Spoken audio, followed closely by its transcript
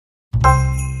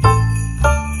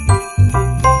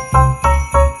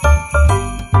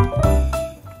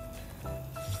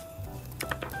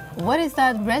What is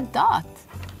that red dot?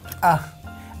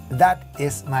 That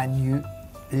is my new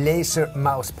laser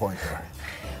mouse pointer.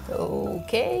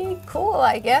 Okay, cool,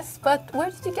 I guess. But where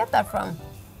did you get that from?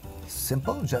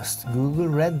 Simple, just Google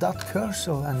red dot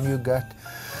cursor and you get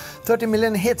 30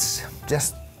 million hits.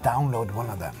 Just download one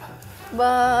of them.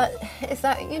 But is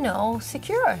that,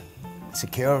 secure?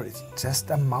 Secure, it's just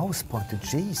a mouse pointer.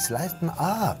 Geez, lighten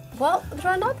up. Well,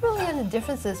 there are not really any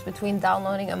differences between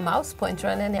downloading a mouse pointer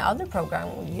and any other program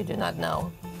you do not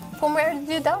know. From where did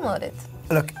you download it?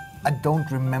 Look, I don't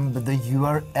remember the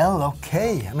URL,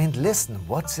 okay? I mean, listen,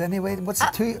 what's it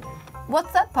to you?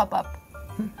 What's that pop-up?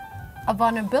 A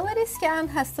vulnerability scan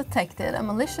has detected a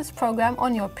malicious program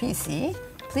on your PC.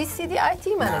 Please see the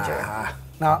IT manager.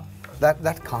 No,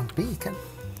 that can't be, can.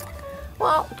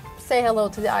 Well, say hello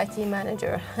to the IT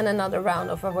manager and another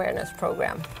round of awareness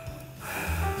program.